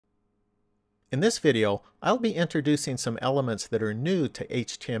In this video, I'll be introducing some elements that are new to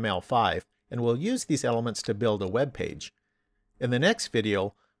HTML5, and we'll use these elements to build a web page. In the next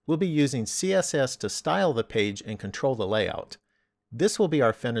video, we'll be using CSS to style the page and control the layout. This will be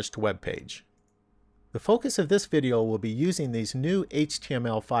our finished web page. The focus of this video will be using these new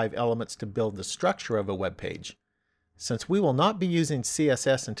HTML5 elements to build the structure of a web page. Since we will not be using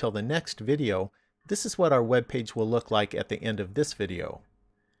CSS until the next video, this is what our web page will look like at the end of this video.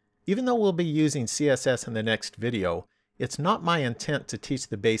 Even though we'll be using CSS in the next video, it's not my intent to teach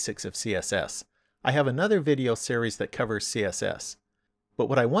the basics of CSS. I have another video series that covers CSS. But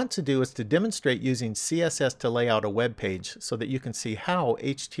what I want to do is to demonstrate using CSS to lay out a web page so that you can see how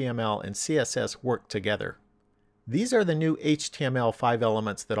HTML and CSS work together. These are the new HTML5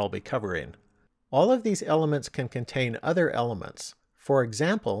 elements that I'll be covering. All of these elements can contain other elements. For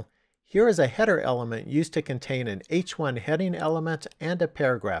example, here is a header element used to contain an H1 heading element and a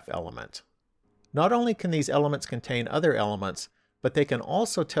paragraph element. Not only can these elements contain other elements, but they can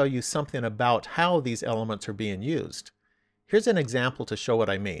also tell you something about how these elements are being used. Here's an example to show what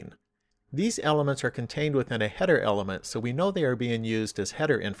I mean. These elements are contained within a header element, so we know they are being used as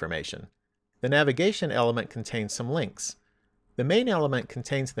header information. The navigation element contains some links. The main element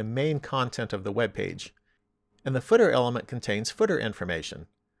contains the main content of the web page. And the footer element contains footer information.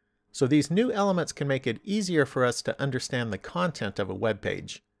 So these new elements can make it easier for us to understand the content of a web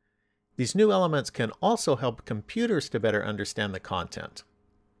page. These new elements can also help computers to better understand the content.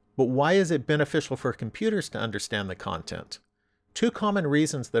 But why is it beneficial for computers to understand the content? Two common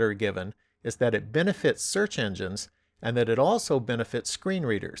reasons that are given is that it benefits search engines and that it also benefits screen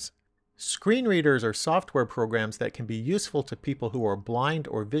readers. Screen readers are software programs that can be useful to people who are blind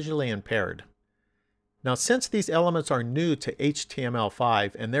or visually impaired. Now, since these elements are new to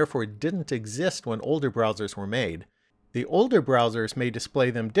HTML5 and therefore didn't exist when older browsers were made, the older browsers may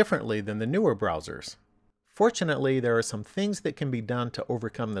display them differently than the newer browsers. Fortunately, there are some things that can be done to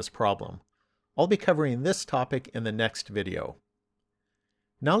overcome this problem. I'll be covering this topic in the next video.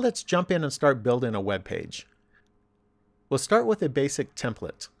 Now let's jump in and start building a web page. We'll start with a basic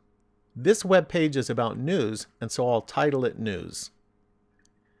template. This web page is about news, and so I'll title it News.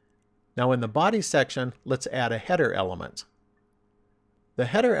 Now in the body section, let's add a header element. The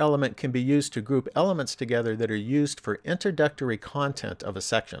header element can be used to group elements together that are used for introductory content of a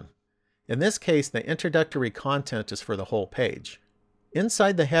section. In this case, the introductory content is for the whole page.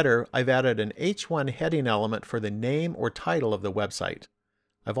 Inside the header, I've added an H1 heading element for the name or title of the website.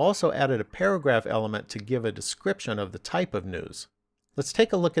 I've also added a paragraph element to give a description of the type of news. Let's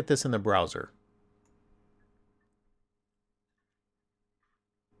take a look at this in the browser.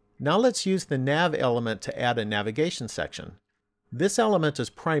 Now let's use the nav element to add a navigation section. This element is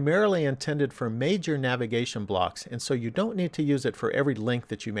primarily intended for major navigation blocks, and so you don't need to use it for every link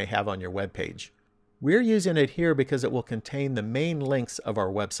that you may have on your web page. We're using it here because it will contain the main links of our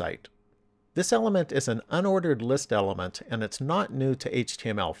website. This element is an unordered list element, and it's not new to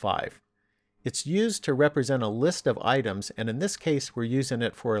HTML5. It's used to represent a list of items, and in this case we're using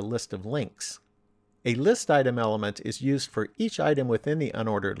it for a list of links. A list item element is used for each item within the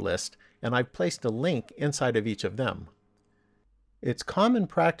unordered list, and I've placed a link inside of each of them. It's common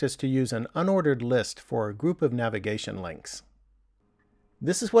practice to use an unordered list for a group of navigation links.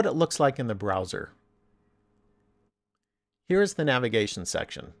 This is what it looks like in the browser. Here is the navigation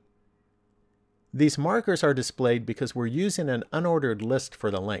section. These markers are displayed because we're using an unordered list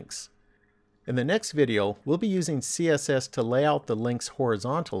for the links. In the next video, we'll be using CSS to lay out the links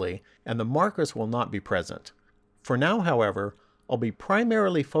horizontally, and the markers will not be present. For now, however, I'll be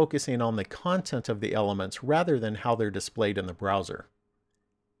primarily focusing on the content of the elements rather than how they're displayed in the browser.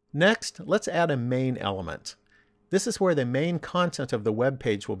 Next, let's add a main element. This is where the main content of the web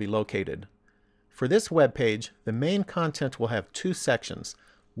page will be located. For this web page, the main content will have two sections,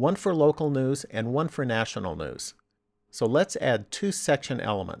 one for local news and one for national news. So let's add two section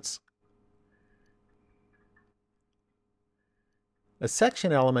elements. A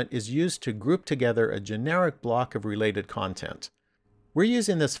section element is used to group together a generic block of related content. We're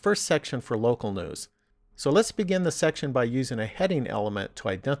using this first section for local news. So let's begin the section by using a heading element to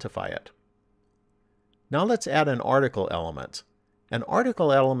identify it. Now let's add an article element. An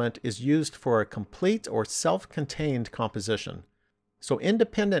article element is used for a complete or self-contained composition. So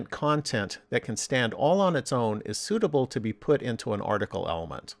independent content that can stand all on its own is suitable to be put into an article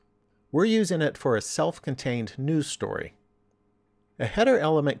element. We're using it for a self-contained news story. A header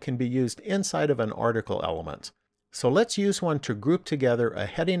element can be used inside of an article element. So let's use one to group together a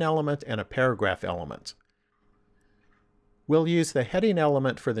heading element and a paragraph element. We'll use the heading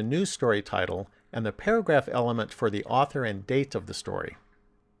element for the news story title and the paragraph element for the author and date of the story.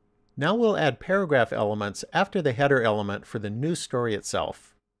 Now we'll add paragraph elements after the header element for the news story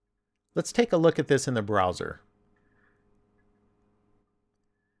itself. Let's take a look at this in the browser.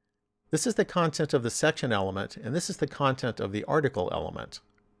 This is the content of the section element, and this is the content of the article element.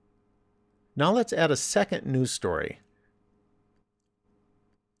 Now let's add a second news story.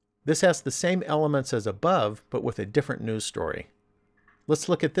 This has the same elements as above, but with a different news story. Let's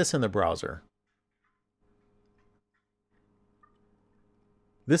look at this in the browser.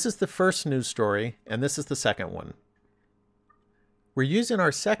 This is the first news story, and this is the second one. We're using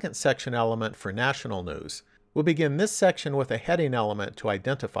our second section element for national news. We'll begin this section with a heading element to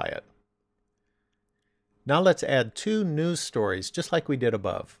identify it. Now let's add two news stories just like we did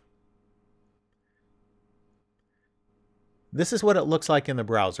above. This is what it looks like in the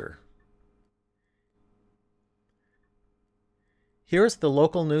browser. Here's the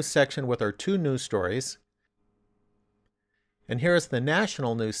local news section with our two news stories. And here is the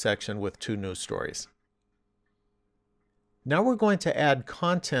national news section with two news stories. Now we're going to add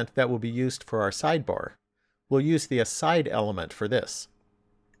content that will be used for our sidebar. We'll use the aside element for this.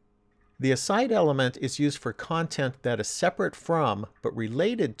 The aside element is used for content that is separate from, but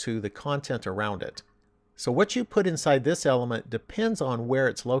related to, the content around it. So what you put inside this element depends on where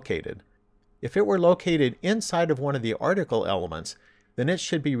it's located. If it were located inside of one of the article elements, then it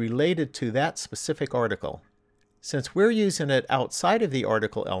should be related to that specific article. Since we're using it outside of the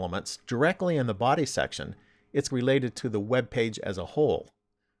article elements, directly in the body section, it's related to the web page as a whole.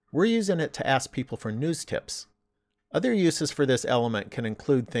 We're using it to ask people for news tips. Other uses for this element can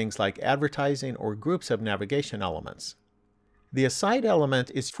include things like advertising or groups of navigation elements. The aside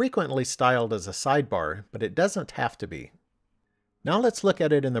element is frequently styled as a sidebar, but it doesn't have to be. Now let's look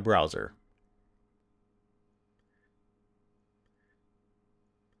at it in the browser.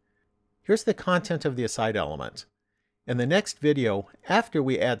 Here's the content of the aside element. In the next video, after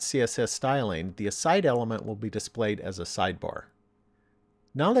we add CSS styling, the aside element will be displayed as a sidebar.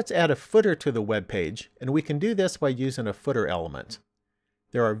 Now let's add a footer to the web page, and we can do this by using a footer element.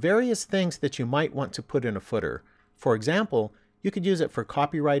 There are various things that you might want to put in a footer. For example, you could use it for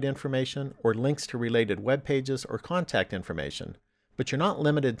copyright information or links to related web pages or contact information, but you're not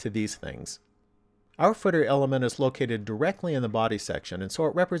limited to these things. Our footer element is located directly in the body section, and so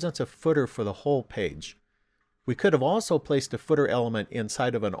it represents a footer for the whole page. We could have also placed a footer element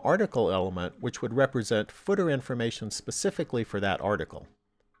inside of an article element, which would represent footer information specifically for that article.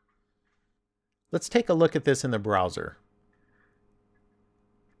 Let's take a look at this in the browser.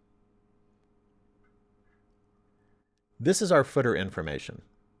 This is our footer information.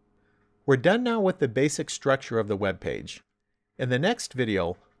 We're done now with the basic structure of the web page. In the next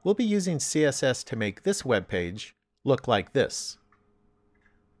video, we'll be using CSS to make this web page look like this.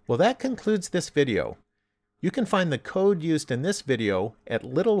 Well, that concludes this video. You can find the code used in this video at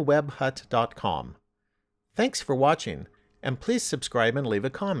littlewebhut.com. Thanks for watching, and please subscribe and leave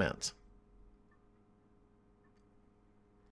a comment.